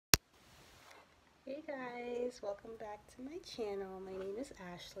Hey guys, welcome back to my channel. My name is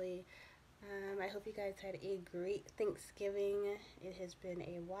Ashley. I hope you guys had a great Thanksgiving. It has been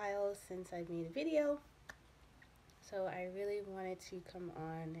a while since I've made a video, so I really wanted to come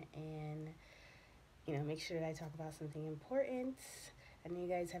on and make sure that I talk about something important. I know you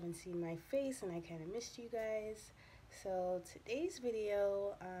guys haven't seen my face and I kind of missed you guys. So today's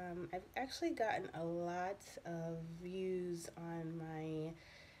video, I've actually gotten a lot of views on my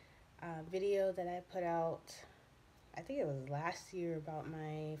video that I put out. I think it was last year, about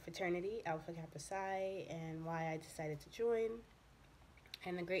my fraternity, Alpha Kappa Psi, and why I decided to join,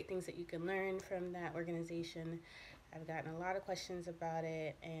 and the great things that you can learn from that organization. I've gotten a lot of questions about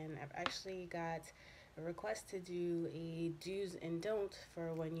it, and I've actually got a request to do a do's and don'ts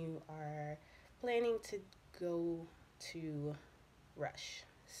for when you are planning to go to Rush.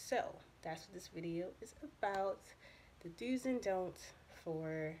 So that's what this video is about, the do's and don'ts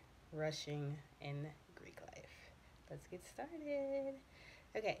for rushing in Greek life. Let's get started.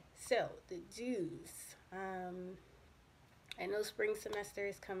 Okay, so the do's. I know spring semester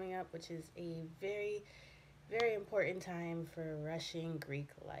is coming up, which is a very, very important time for rushing Greek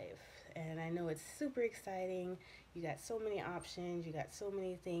life. And I know it's super exciting. You got so many options. You got so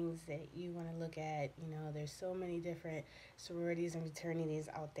many things that you want to look at. There's so many different sororities and fraternities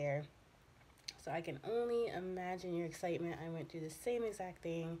out there. So I can only imagine your excitement. I went through the same exact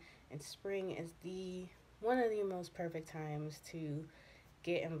thing, and spring is one of the most perfect times to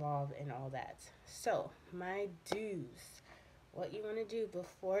get involved in all that. So my do's. What you want to do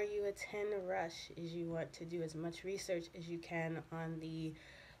before you attend a Rush is you want to do as much research as you can on the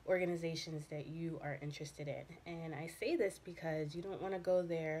organizations that you are interested in. And I say this because you don't want to go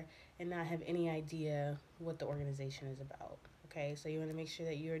there and not have any idea what the organization is about. Okay, so you want to make sure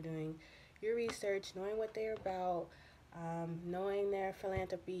that you're doing your research, knowing what they're about, knowing their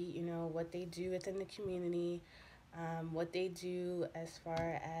philanthropy, what they do within the community, what they do as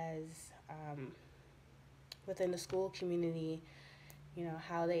far as within the school community,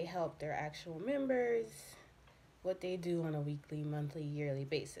 how they help their actual members, what they do on a weekly, monthly, yearly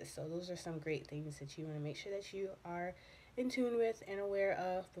basis. So those are some great things that you want to make sure that you are in tune with and aware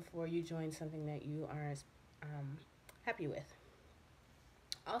of before you join something that you aren't happy with.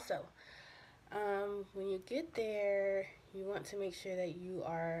 Also, when you get there, you want to make sure that you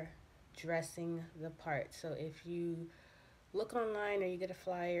are dressing the part. So if you look online or you get a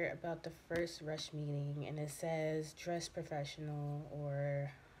flyer about the first Rush meeting and it says dress professional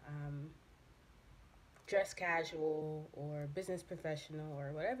or dress casual or business professional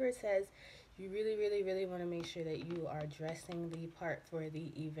or whatever it says, you really, really, really want to make sure that you are dressing the part for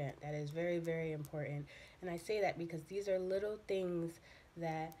the event. That is very, very important. And I say that because these are little things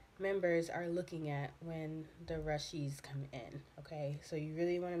that members are looking at when the rushies come in. Okay, so you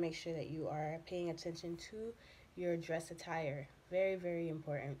really want to make sure that you are paying attention to your dress attire. Very, very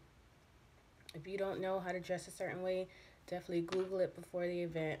important. If you don't know how to dress a certain way, definitely Google it before the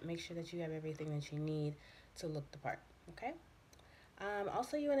event. Make sure that you have everything that you need to look the part. Okay.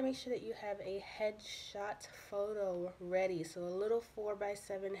 Also, you want to make sure that you have a headshot photo ready. So a little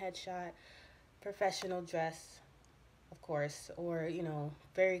 4x7 headshot, professional dress, of course, or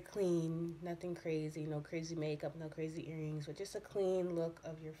very clean, nothing crazy, no crazy makeup, no crazy earrings, but just a clean look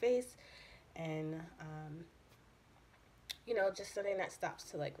of your face, and just something that stops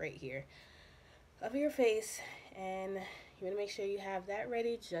to like right here of your face. And you want to make sure you have that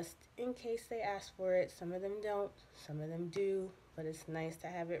ready just in case they ask for it. Some of them don't, some of them do, but it's nice to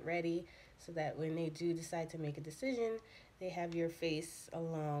have it ready so that when they do decide to make a decision, they have your face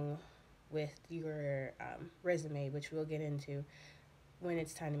along with your resume, which we'll get into when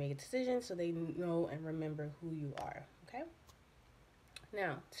it's time to make a decision, so they know and remember who you are. Okay,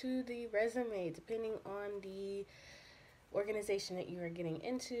 now to the resume. Depending on the organization that you are getting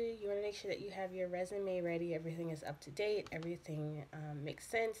into, you want to make sure that you have your resume ready. Everything is up to date. Everything makes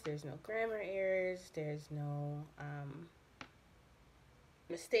sense. There's no grammar errors. There's no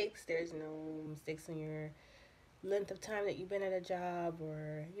mistakes. There's no mistakes in your length of time that you've been at a job,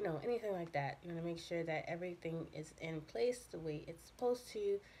 or anything like that. You want to make sure that everything is in place the way it's supposed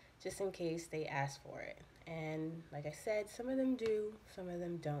to, just in case they ask for it. And like I said, some of them do, some of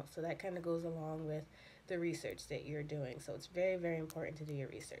them don't. So that kind of goes along with the research that you're doing. So it's very, very important to do your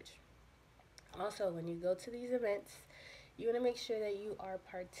research. Also, when you go to these events, you want to make sure that you are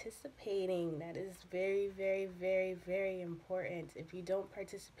participating. That is very, very, very, very important. If you don't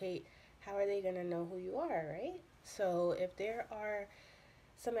participate, how are they going to know who you are, right? So if there are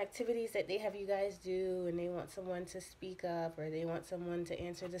some activities that they have you guys do and they want someone to speak up, or they want someone to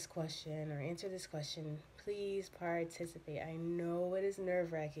answer this question or answer this question, please participate. I know it is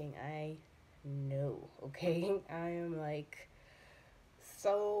nerve-wracking. I no, okay? I am like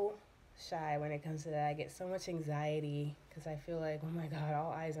so shy when it comes to that. I get so much anxiety because I feel like, oh my God,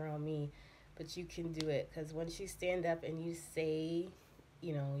 all eyes are on me. But you can do it because once you stand up and you say,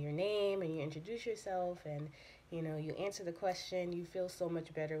 your name and you introduce yourself and, you answer the question, you feel so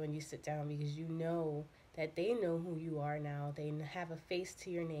much better when you sit down because you know that they know who you are now. They have a face to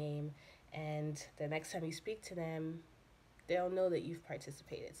your name. And the next time you speak to them, they'll know that you've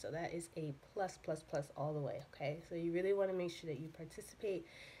participated. So that is a plus, plus, plus all the way, okay? So you really want to make sure that you participate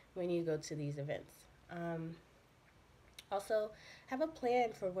when you go to these events. Also, have a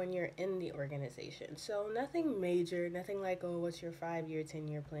plan for when you're in the organization. So nothing major, nothing like, oh, what's your 5-year,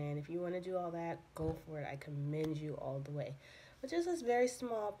 10-year plan? If you want to do all that, go for it. I commend you all the way. But just this very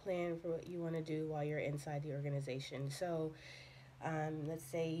small plan for what you want to do while you're inside the organization. So let's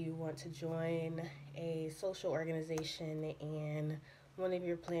say you want to join a social organization and one of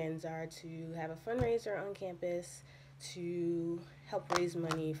your plans are to have a fundraiser on campus to help raise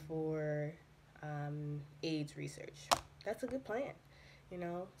money for AIDS research. That's a good plan.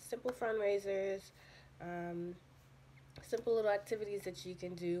 Simple fundraisers, um, simple little activities that you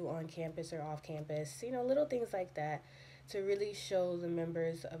can do on campus or off campus, little things like that to really show the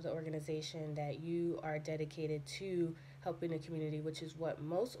members of the organization that you are dedicated to helping the community, which is what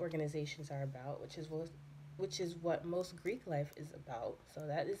most organizations are about, which is what most Greek life is about. So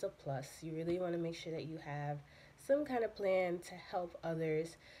that is a plus. You really want to make sure that you have some kind of plan to help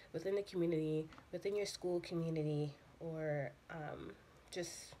others within the community, within your school community, or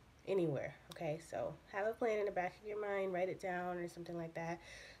just anywhere. Okay, so have a plan in the back of your mind, write it down or something like that.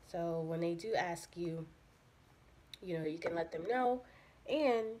 So when they do ask you, you can let them know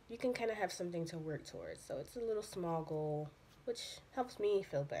and you can kind of have something to work towards. So it's a little small goal, which helps me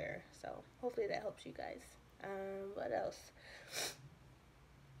feel better. So hopefully that helps you guys. What else?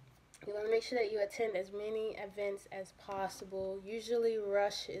 You want to make sure that you attend as many events as possible. Usually,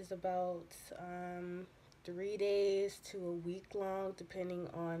 Rush is about 3 days to a week long, depending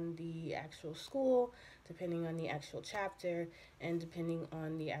on the actual school, depending on the actual chapter, and depending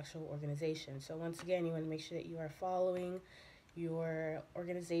on the actual organization. So, once again, you want to make sure that you are following your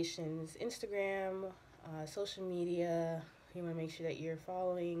organization's Instagram, social media. You want to make sure that you're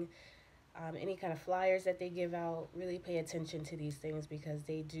following any kind of flyers that they give out. Really pay attention to these things because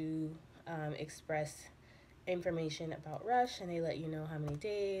they do express information about Rush and they let you know how many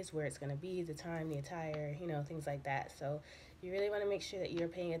days, where it's going to be, the time, the attire, things like that. So you really want to make sure that you're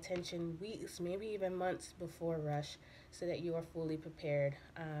paying attention weeks, maybe even months before Rush so that you are fully prepared.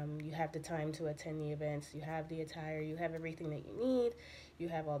 You have the time to attend the events, you have the attire, you have everything that you need, you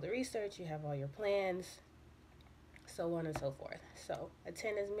have all the research, you have all your plans, so on and so forth. So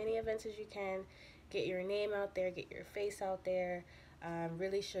attend as many events as you can, get your name out there, get your face out there,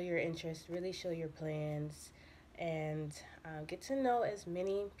 really show your interest, really show your plans, and get to know as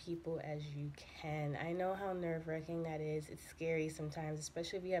many people as you can. I know how nerve-wracking that is. It's scary sometimes,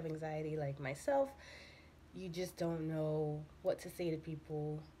 especially if you have anxiety like myself. You just don't know what to say to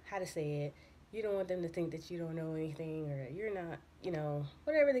people, how to say it. You don't want them to think that you don't know anything or you're not,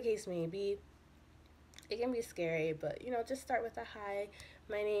 whatever the case may be. It can be scary, but just start with a hi,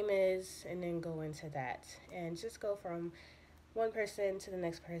 my name is, and then go into that. And just go from one person to the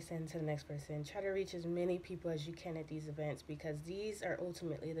next person to the next person. Try to reach as many people as you can at these events because these are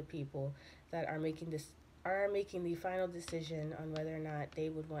ultimately the people that are making the final decision on whether or not they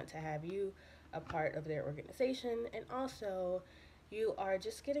would want to have you a part of their organization. And also, you are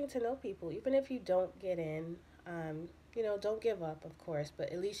just getting to know people. Even if you don't get in, don't give up, of course, but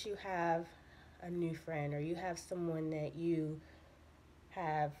at least you have a new friend or you have someone that you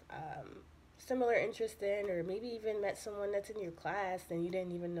have similar interest in, or maybe even met someone that's in your class and you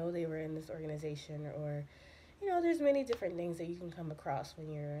didn't even know they were in this organization, or there's many different things that you can come across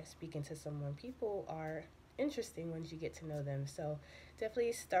when you're speaking to someone. People are interesting once you get to know them, so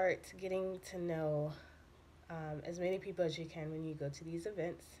definitely start getting to know as many people as you can when you go to these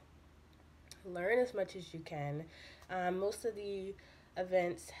events. Learn as much as you can. Most of the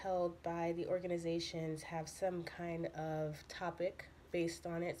events held by the organizations have some kind of topic based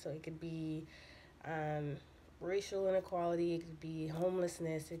on it. So it could be um, racial inequality, it could be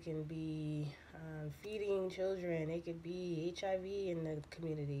homelessness, it can be feeding children, it could be HIV in the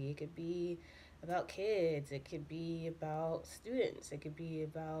community, it could be about kids, it could be about students, it could be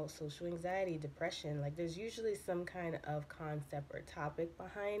about social anxiety, depression. Like there's usually some kind of concept or topic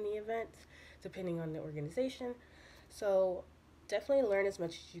behind the events depending on the organization. So definitely learn as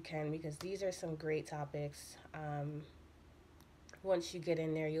much as you can because these are some great topics. once you get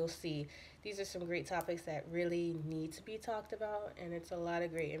in there, you'll see these are some great topics that really need to be talked about, and it's a lot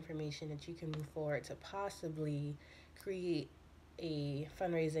of great information that you can move forward to possibly create a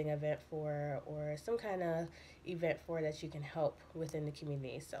fundraising event for, or some kind of event for that you can help within the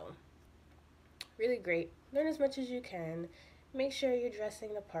community. So really great. Learn as much as you can. Make sure you're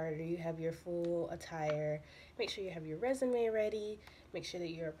dressing the part, or you have your full attire. Make sure you have your resume ready. Make sure that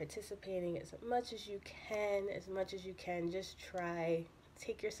you're participating as much as you can. As much as you can. Just try.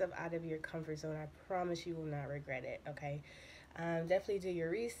 Take yourself out of your comfort zone. I promise you will not regret it, okay? Definitely do your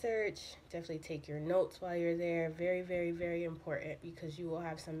research. Definitely take your notes while you're there. Very, very, very important, because you will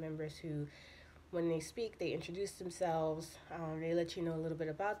have some members who, when they speak, they introduce themselves. They let you know a little bit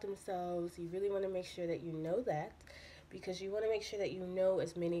about themselves. You really want to make sure that you know that, because you want to make sure that you know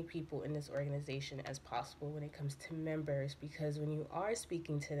as many people in this organization as possible when it comes to members, because when you are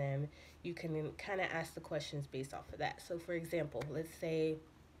speaking to them, you can kind of ask the questions based off of that. So for example, let's say,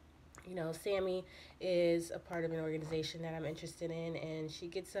 you know, Sammy is a part of an organization that I'm interested in, and she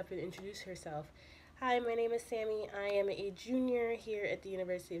gets up and introduces herself. Hi, my name is Sammy. I am a junior here at the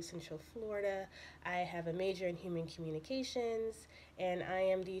University of Central Florida. I have a major in human communications, and I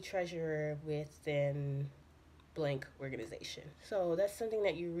am the treasurer within blank organization. So that's something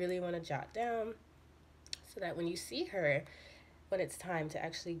that you really want to jot down, so that when you see her, when it's time to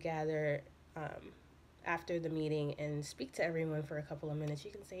actually gather after the meeting and speak to everyone for a couple of minutes, you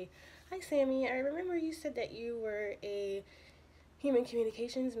can say, hi Sammy, I remember you said that you were a human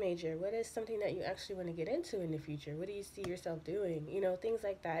communications major. What is something that you actually want to get into in the future? What do you see yourself doing? You know, things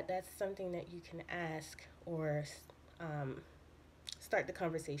like that. That's something that you can ask, or start the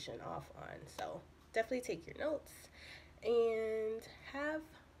conversation off on. So definitely take your notes and have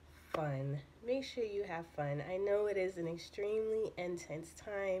fun. Make sure you have fun. I know it is an extremely intense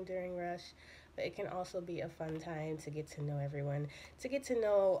time during Rush, but it can also be a fun time to get to know everyone, to get to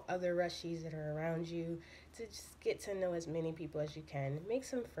know other Rushies that are around you, to just get to know as many people as you can. Make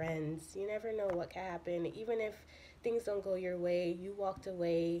some friends. You never know what can happen. Even if things don't go your way, you walked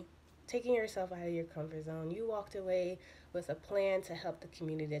away taking yourself out of your comfort zone. You walked away with a plan to help the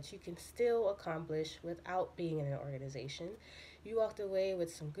community that you can still accomplish without being in an organization. You walked away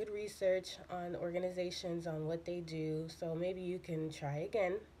with some good research on organizations, on what they do, so maybe you can try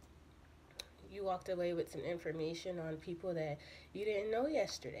again. You walked away with some information on people that you didn't know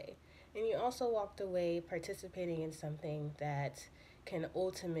yesterday. And you also walked away participating in something that can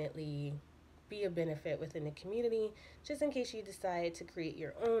ultimately be a benefit within the community, just in case you decide to create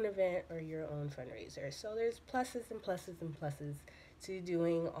your own event or your own fundraiser. So there's pluses and pluses and pluses to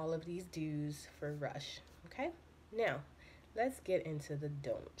doing all of these do's for Rush. Okay? Now, let's get into the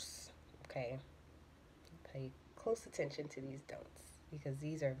don'ts. Okay? Pay close attention to these don'ts, because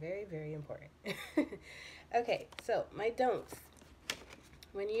these are very, very important. Okay, so my don'ts.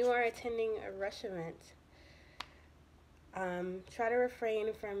 When you are attending a Rush event, try to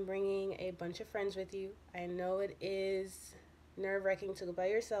refrain from bringing a bunch of friends with you. I know it is nerve-wracking to go by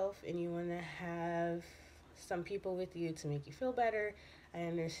yourself, and you want to have some people with you to make you feel better. I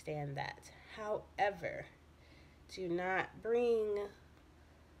understand that. However, do not bring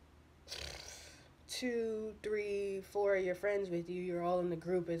 2, 3, 4 of your friends with you. You're all in the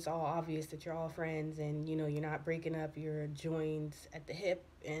group. It's all obvious that you're all friends, and you know you're not breaking up. You're joined at the hip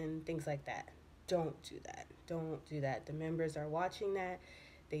and things like that. Don't do that. Don't do that. The members are watching that.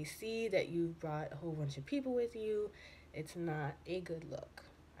 They see that you brought a whole bunch of people with you. It's not a good look,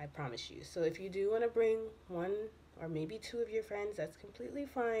 I promise you. So if you do want to bring 1 or maybe 2 of your friends, that's completely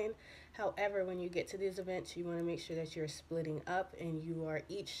fine. However, when you get to these events, you want to make sure that you're splitting up and you are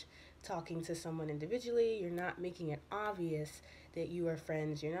each talking to someone individually. You're not making it obvious that you are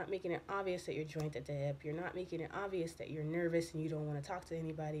friends. You're not making it obvious that you're joined at the hip. You're not making it obvious that you're nervous and you don't want to talk to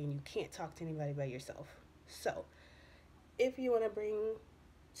anybody and you can't talk to anybody by yourself. So if you want to bring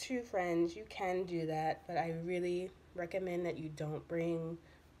 2 friends, you can do that, but I really recommend that you don't bring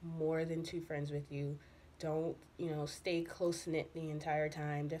more than 2 friends with you. Don't, stay close-knit the entire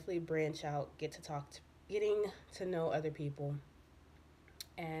time. Definitely branch out, getting to know other people.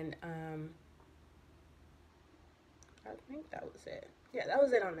 And I think that was it. Yeah, that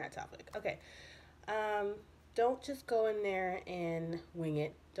was it on that topic. Okay. Don't just go in there and wing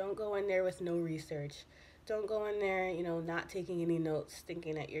it. Don't go in there with no research. Don't go in there, not taking any notes,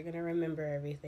 thinking that you're going to remember everything.